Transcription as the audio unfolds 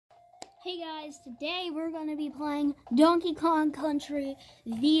Hey guys, today we're going to be playing Donkey Kong Country,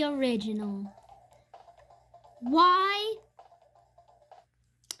 the original. Why?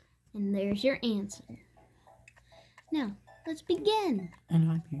 And there's your answer. Now, let's begin. And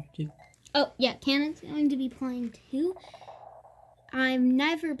I'm here too. Oh, yeah, Cannon's going to be playing too. I've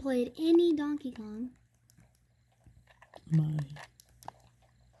never played any Donkey Kong.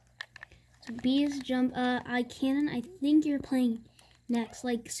 So B is jump. Cannon, I think you're playing next,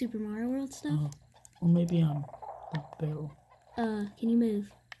 like Super Mario World stuff. Oh, or maybe I'm the barrel. Can you move?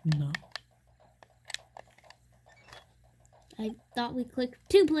 No. I thought we clicked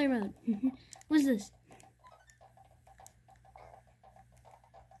two-player mode. What's this?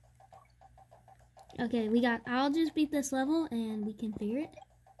 Okay, I'll just beat this level and we can figure it.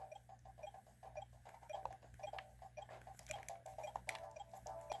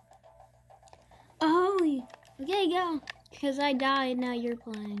 Oh, okay, go. Because I died, now you're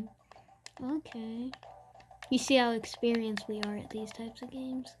playing. Okay. You see how experienced we are at these types of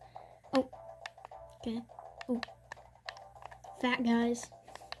games. Oh. Okay. Oh. Fat guys.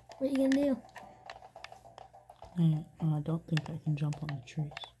 What are you gonna do? I don't think I can jump on the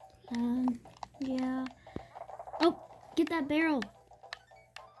trees. Yeah. Oh, get that barrel.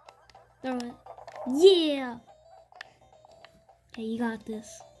 Throw it. Yeah! Okay, you got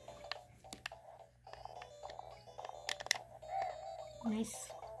this. Nice.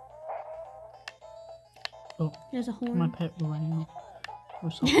 Oh, there's a horn. My pet running off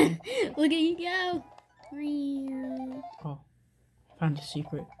or something. Look at you go. Oh, found a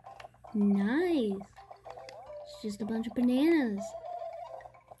secret. Nice. It's just a bunch of bananas.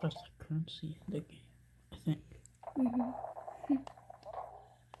 That's the currency in the game, I think.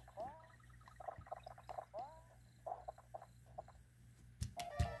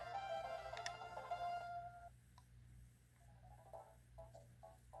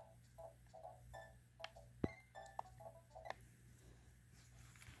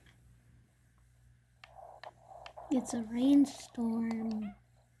 It's a rainstorm.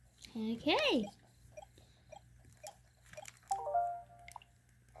 Okay.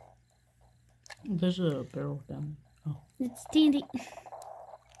 There's a barrel down there. Oh. It's dandy.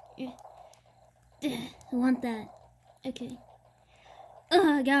 I want that. Okay.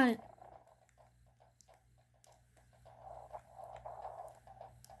 I got it.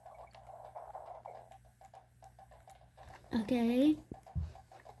 Okay.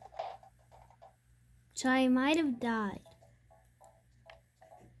 So I might have died.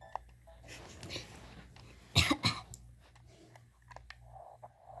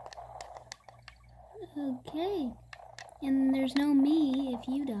 Okay. And there's no me if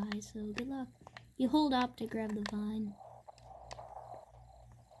you die, so good luck. You hold up to grab the vine.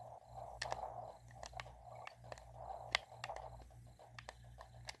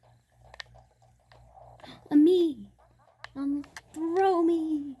 A me! Throw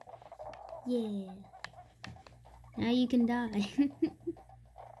me! Yeah. Now you can die.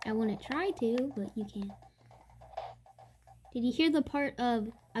 I wouldn't try to, but you can. Did you hear the part of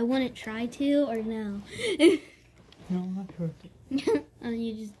I wouldn't try to or no? No, I heard it.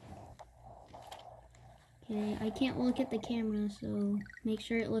 You just... Okay, I can't look at the camera, so make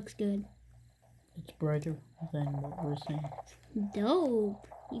sure it looks good. It's brighter than what we're saying. Dope.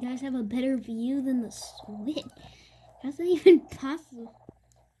 You guys have a better view than the Switch. How's that even possible?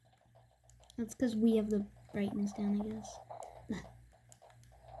 That's because we have the brightness down, I guess.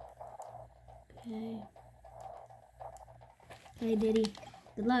 Okay. Hey, Diddy.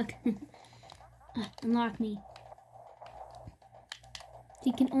 Good luck. Unlock me.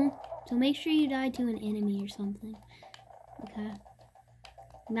 You can so make sure you die to an enemy or something. Okay.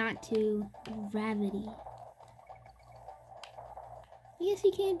 Not to gravity. I guess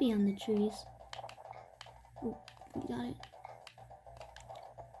he can't be on the trees. Oh, you got it.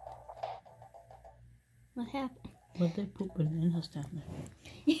 What happened? But they put bananas down there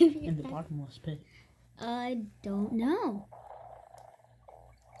in the bottomless pit. I don't know.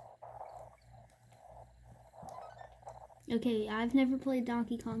 Okay, I've never played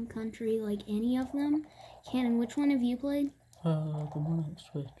Donkey Kong Country, like any of them. Cannon, which one have you played? The one on the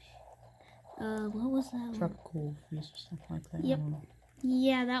Switch. What was that one? Tropical Freeze or something like that. Yep.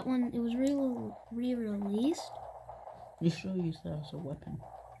 Yeah, that one, it was re-released. You should use that as a weapon.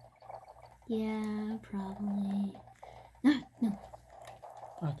 Yeah, probably. Ah, no.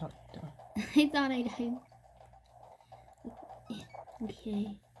 I thought you died. I thought I died.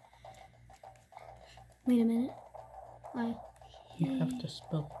 Okay. Wait a minute. Okay. You have to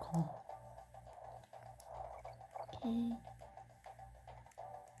spell call. Okay.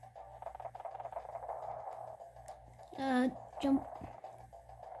 Jump.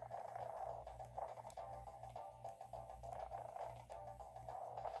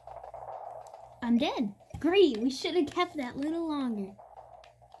 I'm dead. Great, we should have kept that a little longer.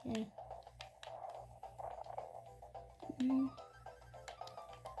 Okay.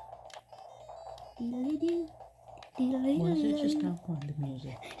 Was it just not playing the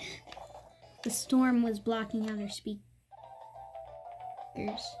music? The storm was blocking out our speakers.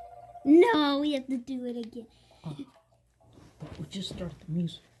 No, we have to do it again. Oh, but we just started the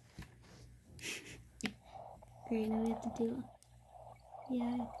music. Great, now we have to do it.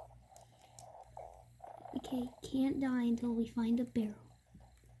 Yeah. Okay, can't die until we find a barrel.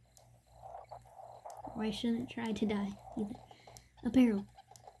 Or I shouldn't try to die either. A barrel.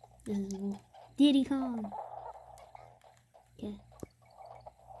 This is Diddy Kong. Okay.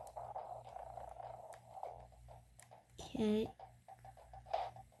 Okay.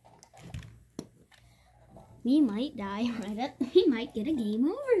 We might die right up. We might get a game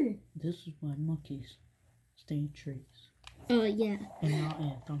over. This is why monkeys stay in trees. Oh, yeah. And not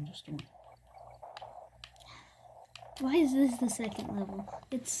in thunderstorm. Why is this the second level?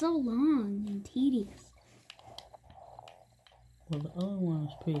 It's so long and tedious. Well, the other one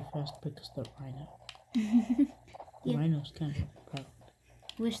was pretty fast because the rhino. The Yeah. rhino's kind of proud.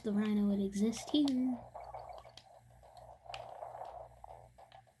 Wish the rhino would exist here.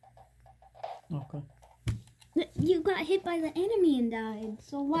 Okay. You got hit by the enemy and died.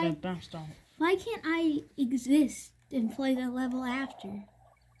 So But I why bounced off. can't I exist and play the level after?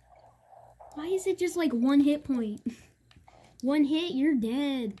 Why is it just like one hit point? One hit, you're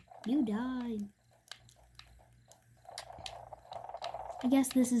dead. You died. I guess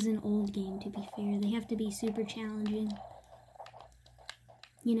this is an old game, to be fair. They have to be super challenging.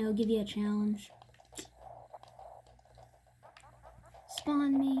 You know, give you a challenge.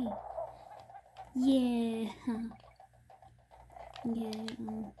 Spawn me. Yeah. Okay,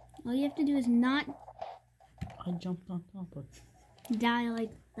 all you have to do is not I jumped on top of it. die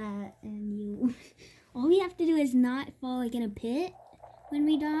like that, and you... All we have to do is not fall like in a pit when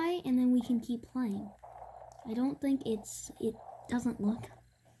we die, and then we can keep playing. I don't think it doesn't look...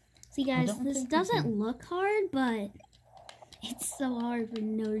 See guys, this doesn't look hard, but it's so hard for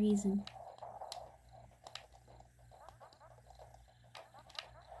no reason.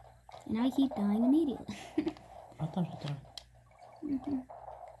 And I keep dying immediately. I thought you died.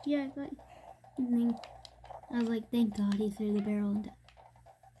 Yeah, I thought... I was like, thank God he threw the barrel and died.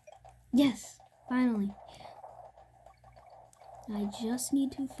 Yes! Finally. I just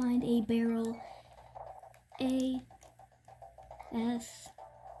need to find a barrel. A. S.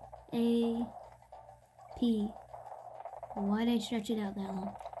 A. P. Why'd I stretch it out that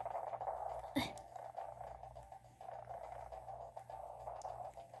long?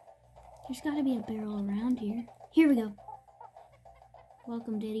 There's gotta be a barrel around here. Here we go.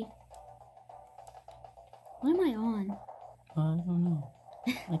 Welcome, Diddy. What am I on? I don't know.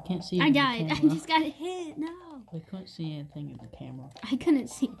 I can't see. I in the died. I camera. just got hit. No. I couldn't see anything in the camera. I couldn't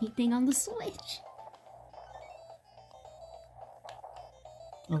see anything on the Switch.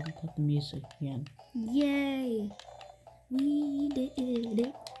 Oh, we got the music again. Yay. We did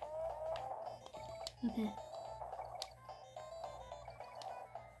it. Okay.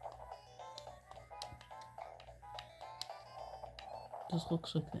 This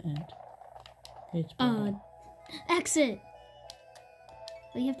looks like the end. Hey, it's better. Exit.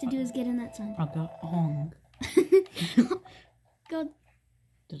 All you have to do is get in that sign. I got Ong. Go.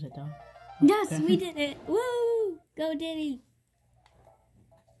 Did it die? Yes, Okay. we did it. Woo! Go Diddy.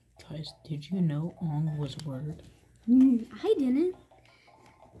 Guys, did you know Ong was a word? I didn't.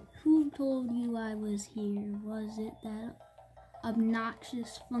 Who told you I was here? Was it that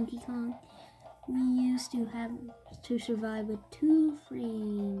obnoxious Funky Kong? We used to have to survive a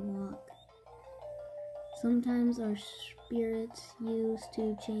 2-frame walk. Sometimes our spirits used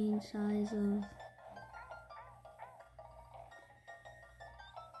to change size of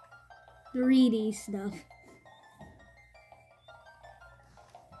 3D stuff.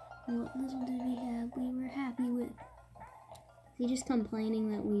 What little did we have, we were happy with. You're just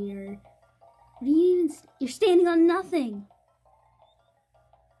complaining that we are... What are you even... You're standing on nothing!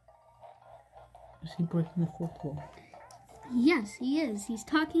 Is he breaking the fourth wall? Yes, he is. He's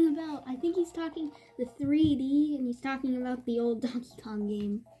talking about... I think he's talking the 3D, and he's talking about the old Donkey Kong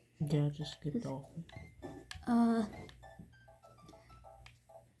game. Yeah, I just skipped off.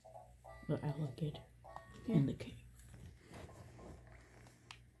 The alligator in the cave.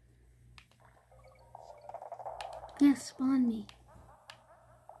 Yes, spawn me.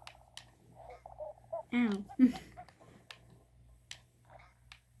 Ow. You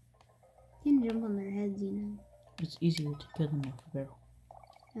can jump on their heads, you know. It's easier to kill them with a barrel.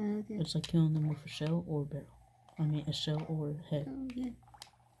 Okay. It's like killing them with a shell or a barrel. I mean, a shell or a head. Okay.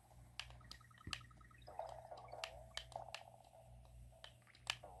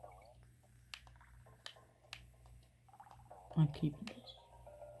 I'm keeping this.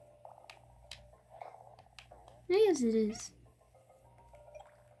 I guess it is.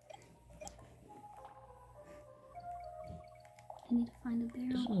 I need to find a This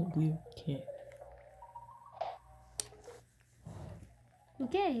is barrel. a weird cave.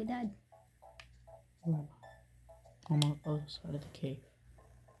 Okay, I died. Where am I? I'm on the other side of the cave.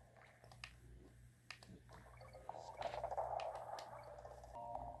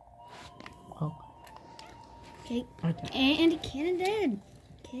 Oh, Okay, I died. and Cannon dead.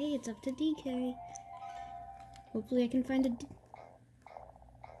 Okay, it's up to DK. Hopefully I can find a...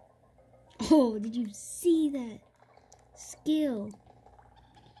 Oh, did you see that? Skill.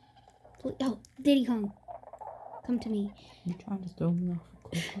 Oh, Diddy Kong. Come to me. You trying to throw me off a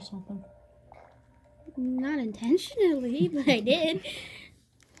cliff or something? Not intentionally, but I did.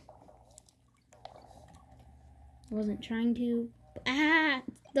 I wasn't trying to. Ah,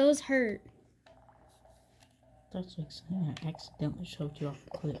 those hurt. That's like saying I accidentally shoved you off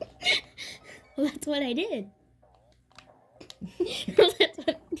a cliff. Well, that's what I did. Well, that's what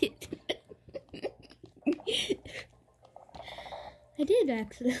I did. I did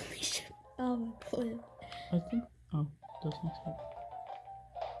accidentally shove off a cliff. I think. Oh, doesn't say.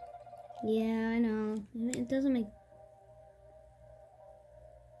 Yeah, I know. It doesn't make...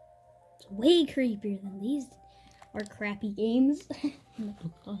 It's way creepier than these are crappy games. It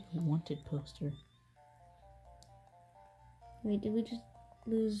looked like a wanted poster. Wait, did we just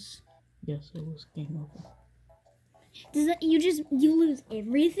lose? Yes, it was game over. Does that you lose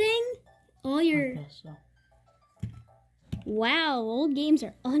everything? All your... I guess so. Wow, old games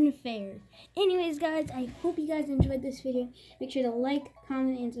are unfair. Anyways, guys, I hope you guys enjoyed this video. Make sure to like,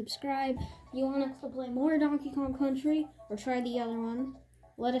 comment, and subscribe. If you want us to play more Donkey Kong Country or try the other one,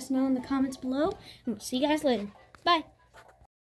 let us know in the comments below. And we'll see you guys later. Bye.